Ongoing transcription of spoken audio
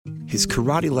his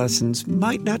karate lessons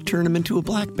might not turn him into a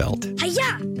black belt.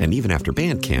 Hi-ya! And even after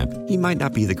band camp, he might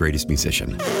not be the greatest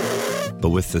musician.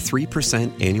 But with the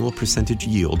 3% annual percentage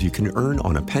yield you can earn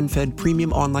on a PenFed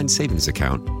premium online savings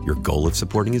account, your goal of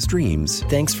supporting his dreams...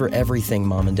 Thanks for everything,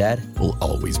 Mom and Dad. ...will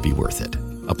always be worth it.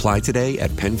 Apply today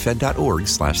at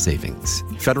PenFed.org/savings.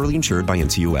 Federally insured by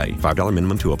NCUA. $5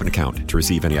 minimum to open account. To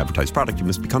receive any advertised product, you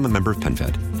must become a member of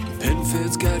PenFed.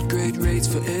 PenFed's got great rates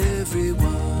for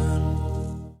everyone.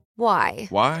 Why?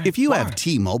 Why? If you have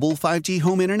T-Mobile 5G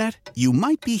home internet, you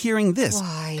might be hearing this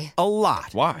Why? a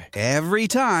lot. Why? Every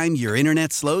time your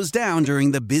internet slows down during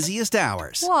the busiest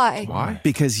hours. Why? Why?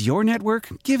 Because your network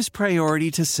gives priority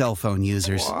to cell phone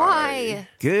users. Why?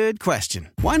 Good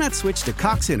question. Why not switch to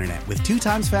Cox Internet with 2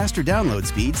 times faster download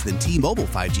speeds than T-Mobile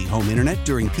 5G home internet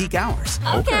during peak hours?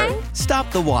 Okay.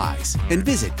 Stop the whys and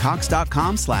visit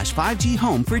cox.com/5G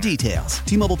home for details.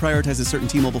 T-Mobile prioritizes certain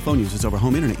T-Mobile phone users over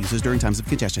home internet users during times of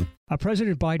congestion.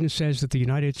 President Biden says that the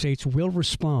United States will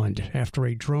respond after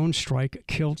a drone strike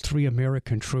killed 3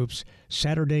 American troops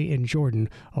Saturday in Jordan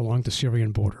along the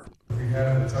Syrian border. We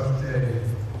had a tough day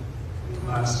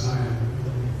last night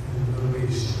in the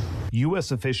Middle East.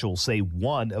 U.S. officials say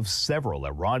one of several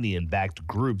Iranian-backed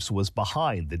groups was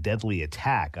behind the deadly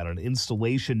attack on an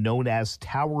installation known as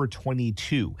Tower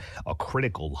 22, a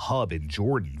critical hub in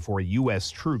Jordan for U.S.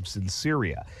 troops in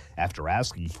Syria, after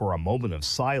asking for a moment of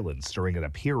silence during an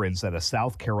appearance at a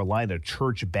South Carolina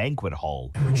church banquet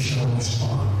hall.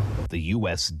 The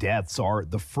U.S. deaths are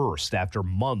the first after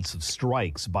months of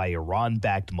strikes by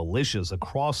Iran-backed militias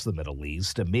across the Middle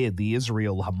East amid the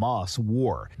Israel-Hamas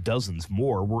war. Dozens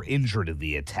more were injured in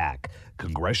the attack.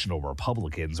 Congressional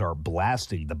Republicans are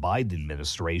blasting the Biden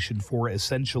administration for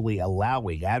essentially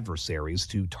allowing adversaries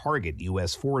to target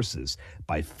U.S. forces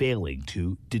by failing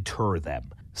to deter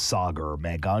them. Sagar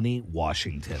Magani,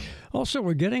 Washington. Also,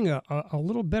 we're getting a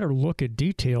little better look at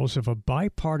details of a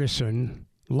bipartisan,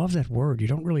 love that word, you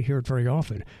don't really hear it very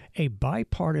often, a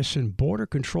bipartisan border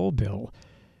control bill.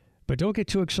 But don't get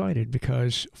too excited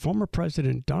because former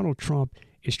President Donald Trump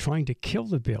is trying to kill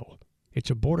the bill. It's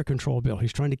a border control bill.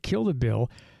 He's trying to kill the bill.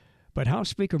 But House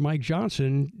Speaker Mike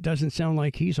Johnson doesn't sound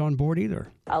like he's on board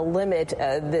either. Limit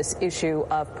this issue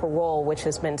of parole, which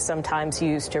has been sometimes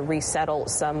used to resettle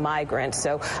some migrants.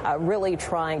 So really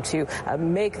trying to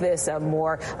make this a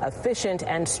more efficient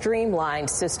and streamlined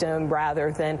system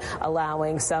rather than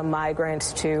allowing some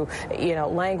migrants to,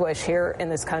 languish here in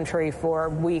this country for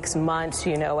weeks, months,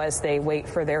 as they wait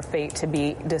for their fate to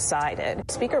be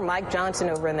decided. Speaker Mike Johnson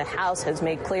over in the House has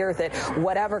made clear that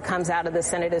whatever comes out of the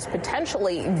Senate is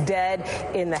potentially dead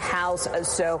in the House.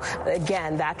 So,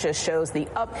 again, that just shows the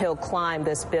uphill climb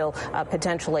this bill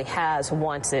potentially has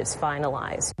once it's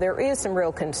finalized. There is some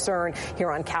real concern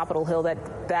here on Capitol Hill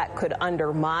that could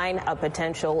undermine a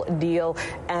potential deal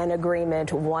and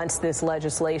agreement once this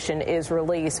legislation is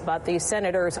released. But these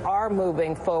senators are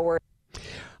moving forward.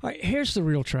 All right, here's the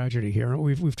real tragedy here.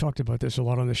 We've talked about this a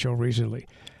lot on the show recently.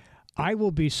 I will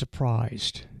be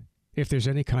surprised if there's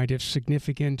any kind of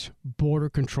significant border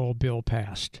control bill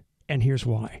passed. And here's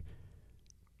why.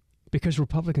 Because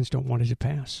Republicans don't want it to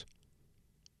pass.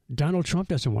 Donald Trump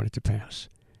doesn't want it to pass.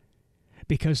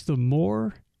 Because the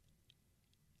more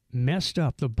messed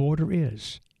up the border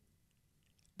is,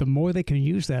 the more they can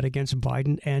use that against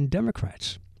Biden and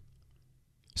Democrats.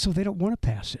 So they don't want to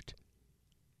pass it.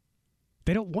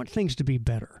 They don't want things to be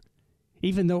better,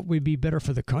 even though it would be better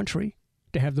for the country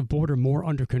to have the border more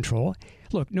under control.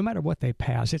 Look, no matter what they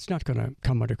pass, it's not going to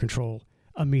come under control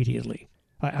immediately.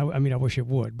 I mean, I wish it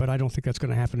would, but I don't think that's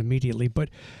going to happen immediately. But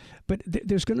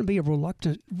there's going to be a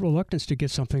reluctance to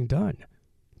get something done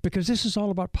because this is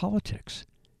all about politics.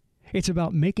 It's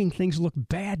about making things look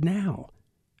bad now.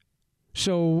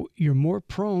 So you're more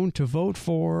prone to vote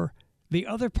for the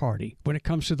other party when it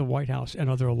comes to the White House and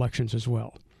other elections as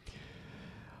well.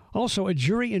 Also, a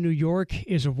jury in New York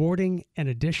is awarding an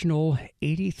additional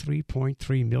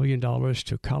 $83.3 million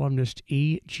to columnist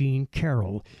E. Jean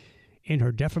Carroll in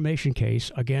her defamation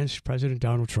case against President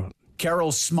Donald Trump.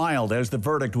 Carroll smiled as the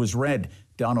verdict was read.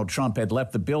 Donald Trump had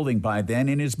left the building by then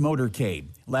in his motorcade.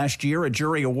 Last year, a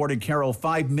jury awarded Carroll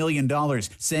 $5 million,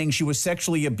 saying she was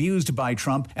sexually abused by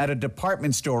Trump at a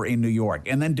department store in New York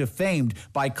and then defamed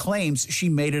by claims she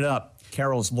made it up.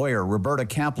 Carroll's lawyer, Roberta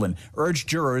Kaplan, urged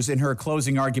jurors in her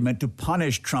closing argument to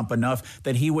punish Trump enough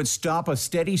that he would stop a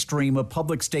steady stream of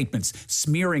public statements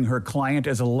smearing her client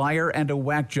as a liar and a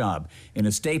whack job. In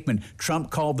a statement, Trump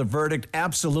called the verdict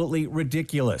absolutely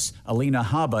ridiculous. Alina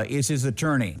Habba is his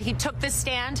attorney. He took this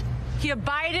stand. He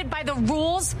abided by the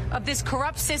rules of this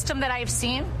corrupt system that I have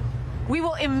seen. We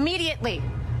will immediately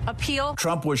appeal?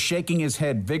 Trump was shaking his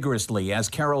head vigorously as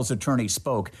Carroll's attorney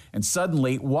spoke and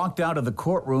suddenly walked out of the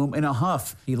courtroom in a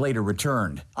huff. He later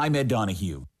returned. I'm Ed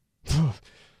Donahue.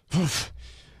 Is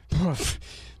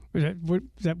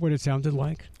that what it sounded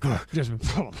like? Just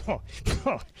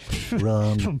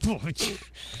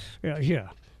yeah.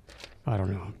 I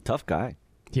don't know. Tough guy.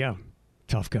 Yeah,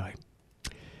 tough guy.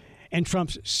 And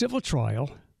Trump's civil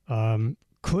trial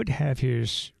could have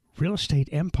his real estate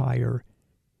empire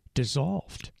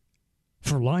dissolved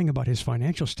for lying about his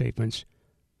financial statements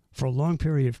for a long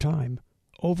period of time,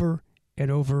 over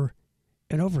and over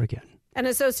and over again. An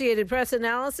Associated Press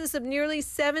analysis of nearly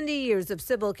 70 years of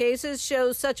civil cases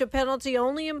shows such a penalty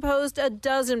only imposed a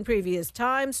dozen previous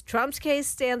times. Trump's case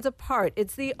stands apart.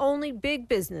 It's the only big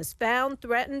business found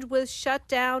threatened with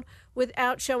shutdown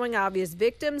without showing obvious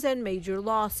victims and major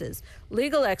losses.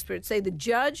 Legal experts say the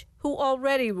judge, who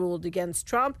already ruled against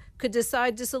Trump, could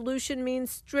decide dissolution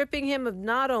means stripping him of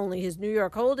not only his New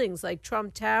York holdings like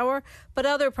Trump Tower, but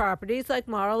other properties like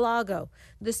Mar-a-Lago.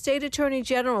 The state attorney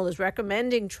general is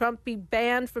recommending Trump be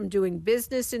banned from doing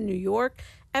business in New York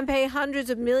and pay hundreds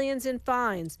of millions in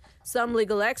fines. Some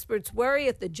legal experts worry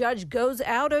if the judge goes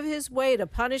out of his way to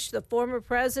punish the former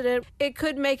president, it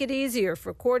could make it easier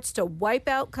for courts to wipe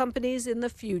out companies in the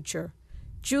future.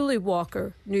 Julie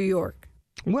Walker, New York.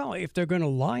 Well, if they're going to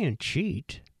lie and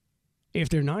cheat, if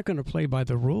they're not going to play by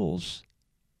the rules,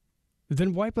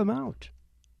 then wipe them out.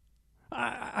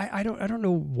 I don't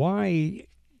know why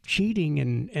cheating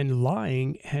and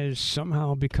lying has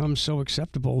somehow become so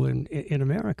acceptable in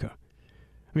America.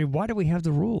 I mean, why do we have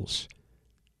the rules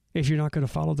if you're not going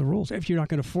to follow the rules? If you're not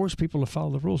going to force people to follow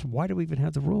the rules, why do we even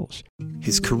have the rules?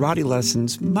 His karate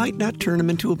lessons might not turn him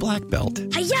into a black belt.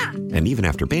 Hi-ya! And even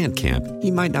after band camp,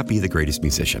 he might not be the greatest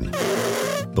musician.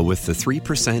 But with the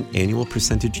 3% annual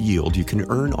percentage yield you can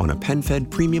earn on a PenFed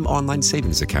premium online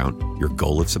savings account, your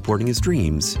goal of supporting his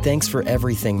dreams... Thanks for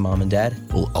everything, Mom and Dad.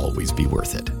 ...will always be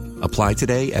worth it. Apply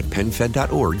today at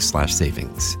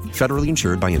PenFed.org/savings. Federally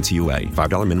insured by NCUA.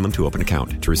 $5 minimum to open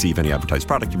account. To receive any advertised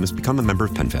product, you must become a member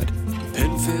of PenFed.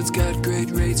 PenFed's got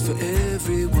great rates for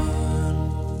everyone.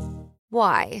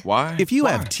 Why? Why? If you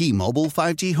have T-Mobile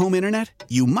 5G home internet,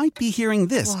 you might be hearing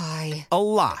this Why? a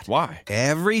lot. Why?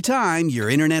 Every time your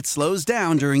internet slows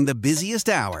down during the busiest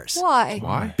hours. Why?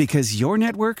 Why? Because your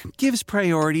network gives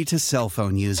priority to cell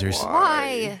phone users.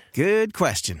 Why? Good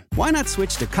question. Why not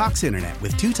switch to Cox Internet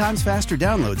with 2 times faster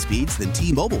download speeds than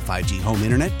T-Mobile 5G home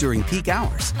internet during peak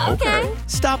hours? Okay.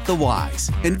 Stop the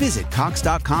whys and visit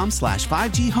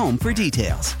cox.com/5G home for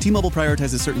details. T-Mobile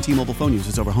prioritizes certain T-Mobile phone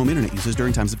users over home internet users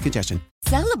during times of congestion.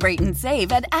 Celebrate and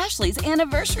save at Ashley's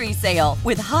Anniversary Sale.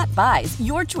 With Hot Buys,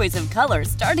 your choice of colors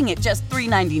starting at just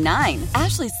 $3.99.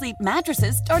 Ashley Sleep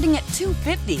mattresses starting at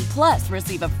 $2.50. Plus,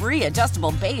 receive a free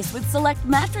adjustable base with select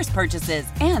mattress purchases.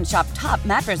 And shop top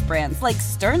mattress brands like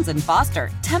Stearns &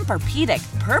 Foster,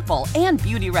 Tempur-Pedic, Purple, and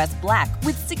Beautyrest Black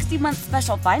with 60-month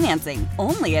special financing.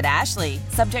 Only at Ashley.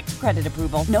 Subject to credit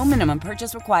approval. No minimum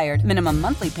purchase required. Minimum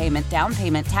monthly payment, down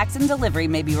payment, tax, and delivery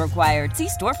may be required. See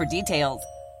store for details.